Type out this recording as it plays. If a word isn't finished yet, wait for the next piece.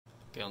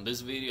Okay, on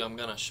this video I'm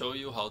gonna show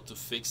you how to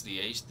fix the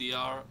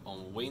HDR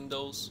on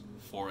Windows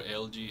for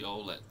LG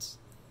OLEDs,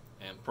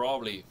 and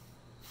probably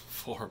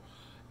for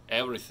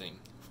everything,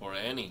 for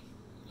any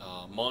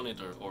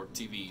monitor or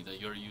TV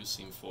that you're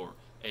using for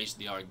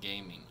HDR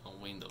gaming on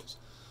Windows.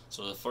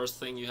 So the first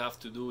thing you have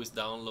to do is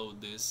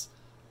download this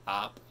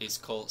app. It's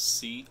called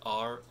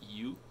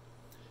CRU,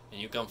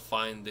 and you can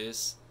find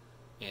this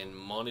in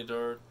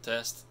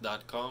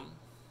monitortest.com.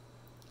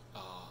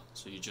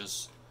 So you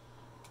just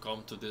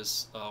come to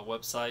this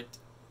website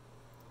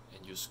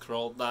and you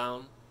scroll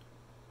down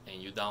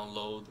and you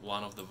download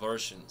one of the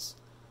versions.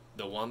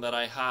 The one that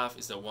I have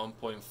is the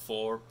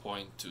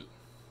 1.4.2. So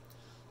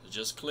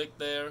just click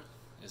there.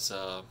 It's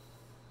a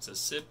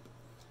zip.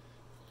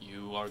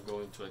 You are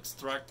going to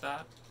extract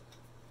that.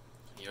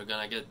 You're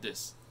gonna get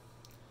this.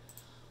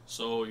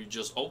 So you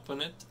just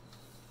open it.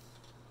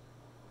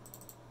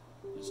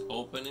 Just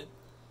open it,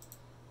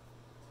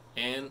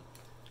 and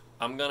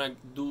I'm gonna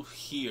do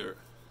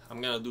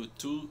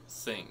two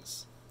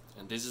things,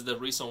 and this is the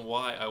reason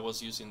why I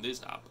was using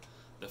this app.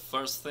 The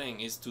first thing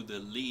is to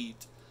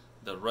delete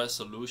the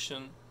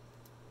resolution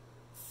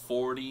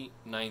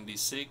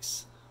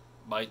 4096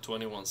 by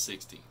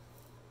 2160,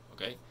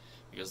 okay,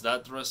 because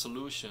that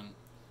resolution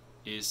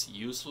is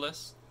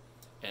useless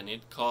and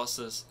it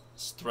causes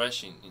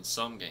stretching in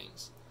some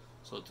games.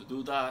 So to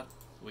do that,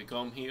 we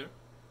come here,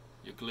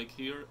 you click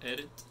here,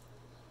 edit,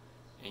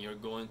 and you're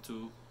going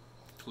to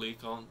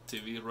click on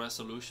TV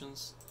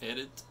resolutions,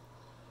 edit.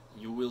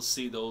 You will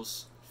see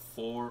those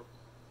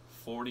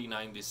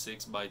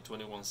 4096 by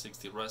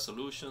 2160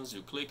 resolutions.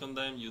 You click on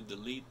them, you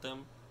delete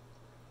them,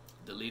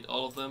 delete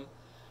all of them.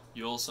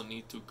 You also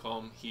need to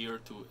come here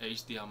to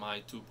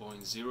HDMI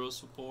 2.0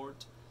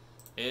 support,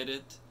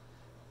 edit,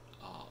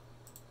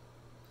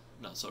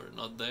 no, sorry,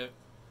 not there,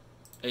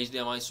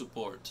 HDMI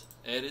support,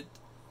 edit,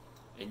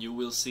 and you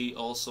will see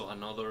also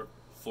another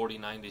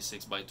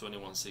 4096 by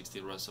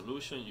 2160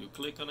 resolution. You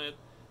click on it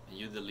and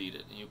you delete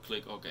it and you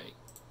click OK.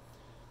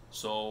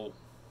 So,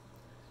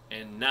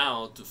 and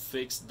now to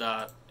fix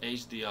that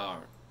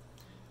HDR,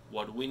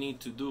 what we need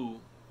to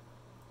do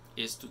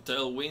is to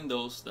tell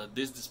Windows that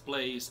this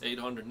display is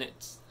 800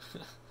 nits.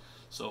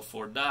 So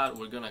for that,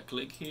 we're gonna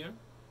click here,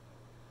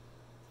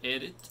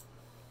 edit.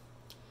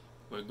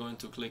 We're going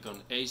to click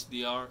on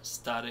HDR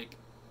static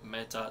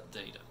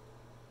metadata,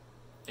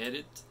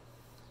 edit,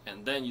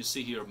 and then you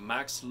see here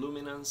max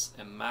luminance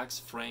and max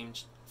frame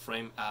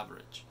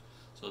average.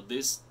 So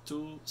these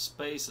two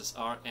spaces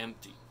are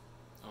empty,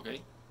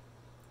 okay?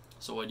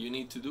 So what you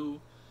need to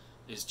do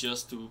is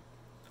just to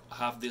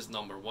have this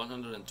number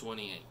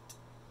 128.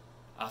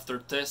 After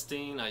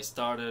testing, I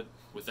started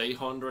with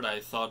 800. I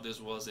thought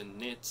this was in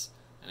nits,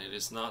 and it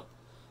is not.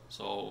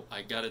 So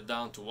I got it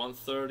down to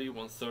 130.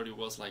 130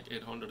 was like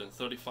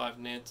 835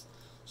 nits.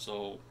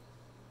 So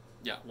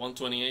yeah,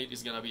 128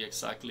 is gonna be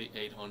exactly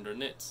 800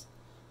 nits.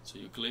 So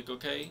you click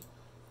OK,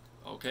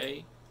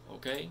 OK,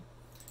 OK,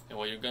 and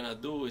what you're gonna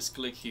do is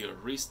click here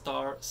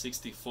restart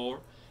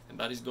 64, and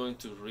that is going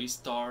to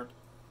restart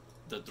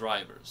the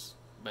drivers.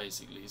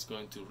 Basically, it's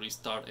going to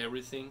restart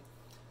everything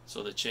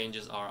so the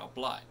changes are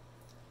applied.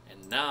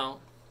 And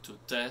now to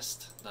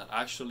test that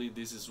actually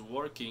this is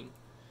working,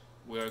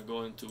 we are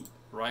going to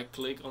right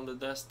click on the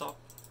desktop,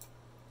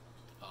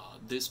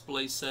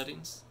 display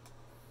settings,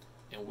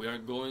 and we are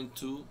going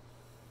to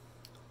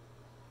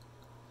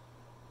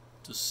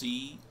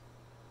see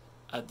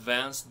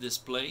advanced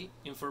display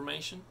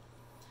information,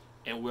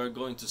 and we're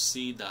going to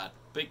see that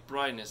peak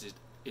brightness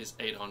is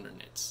 800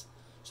 nits.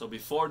 So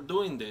before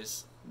doing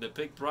this, the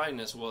peak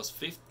brightness was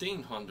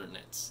 1500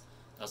 nits.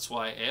 That's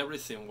why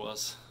everything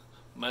was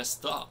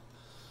messed up.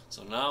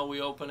 So now we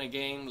open a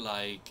game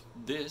like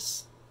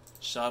this,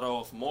 Shadow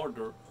of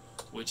Mordor,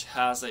 which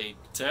has a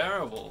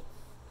terrible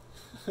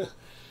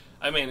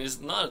I mean, it's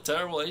not a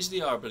terrible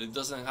HDR, but it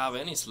doesn't have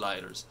any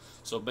sliders.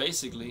 So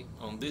basically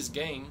on this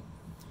game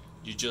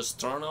you just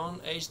turn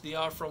on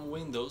HDR from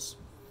Windows,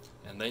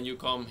 and then you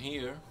come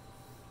here,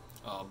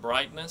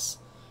 brightness,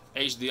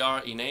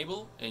 HDR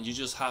enable, and you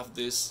just have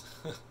this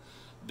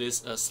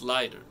this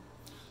slider.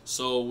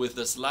 So with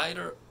the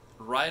slider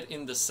right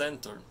in the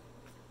center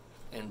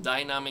and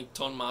dynamic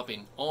tone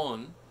mapping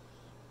on,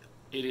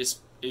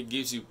 it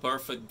gives you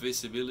perfect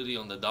visibility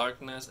on the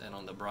darkness and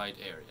on the bright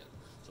area.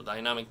 So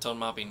dynamic tone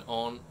mapping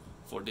on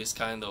for this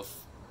kind of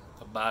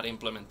bad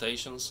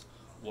implementations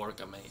work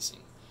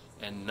amazing.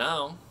 And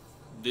now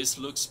this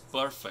looks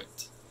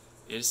perfect.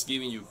 It's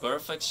giving you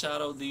perfect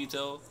shadow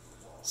detail,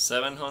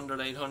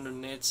 700, 800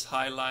 nits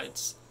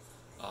highlights.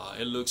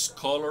 It looks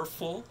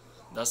colorful.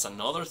 That's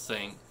another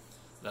thing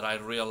that I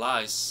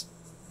realized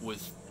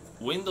with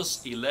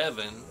Windows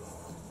 11.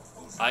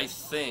 I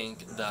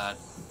think that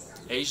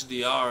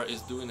HDR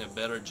is doing a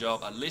better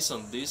job, at least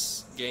on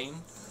this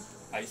game.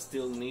 I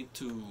still need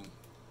to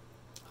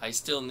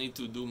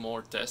do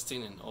more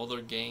testing in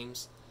other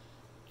games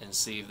and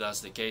see if that's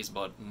the case,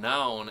 but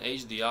now on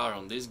HDR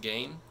on this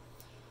game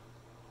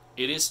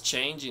it is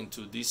changing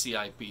to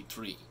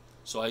DCI-P3,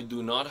 so I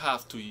do not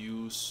have to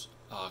use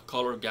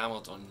color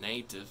gamut on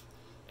native,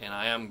 and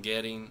I am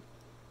getting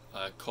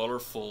a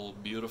colorful,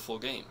 beautiful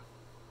game.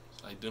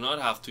 I do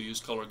not have to use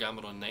color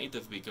gamut on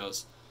native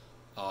because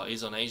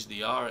it's on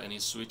HDR and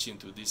it's switching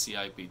to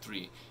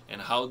DCI-P3.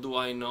 And how do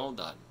I know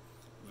that?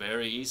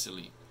 Very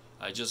easily.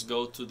 I just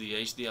go to the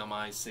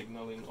HDMI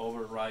signaling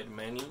override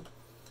menu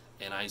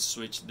and I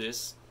switch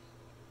this.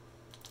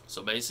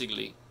 So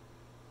basically,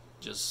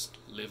 just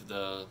leave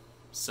the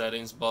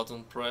settings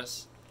button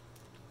pressed.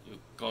 You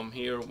come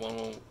here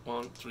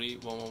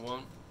 113,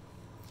 111,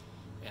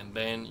 and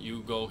then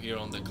you go here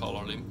on the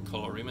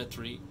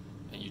colorimetry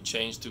and you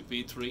change to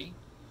P3,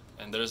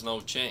 and there's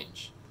no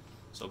change.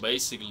 So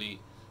basically,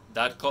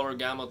 that color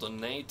gamut on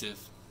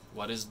native,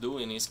 what it's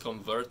doing is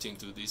converting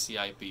to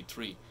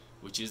DCI-P3,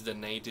 which is the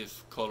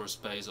native color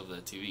space of the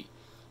TV.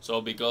 So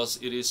because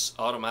it is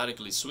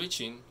automatically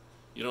switching,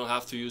 you don't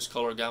have to use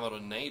color gamut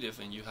on native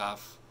and you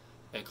have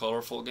a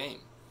colorful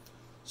game.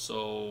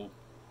 So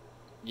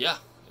yeah,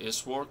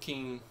 it's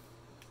working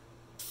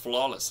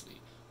flawlessly.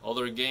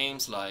 Other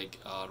games like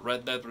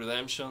Red Dead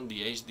Redemption,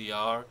 the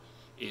HDR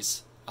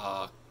is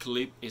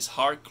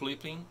hard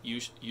clipping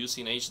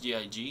using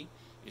HDIG.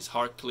 It's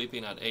hard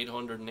clipping at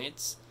 800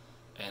 nits,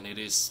 and it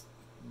is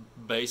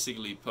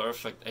basically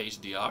perfect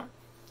HDR.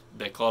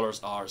 The colors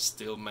are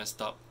still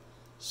messed up,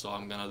 so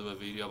I'm gonna do a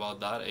video about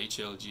that.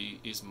 HLG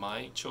is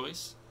my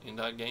choice in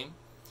that game.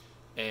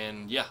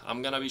 And yeah,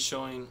 I'm gonna be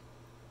showing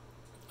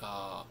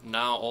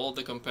now all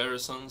the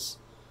comparisons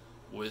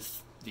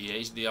with the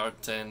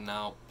HDR10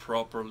 now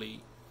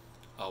properly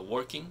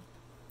working,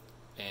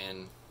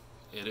 and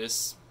it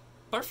is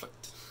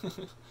perfect.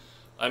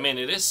 I mean,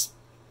 it is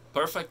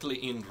perfectly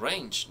in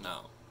range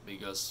now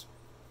because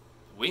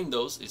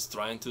Windows is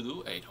trying to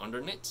do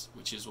 800 nits,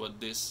 which is what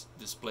this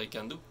display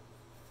can do.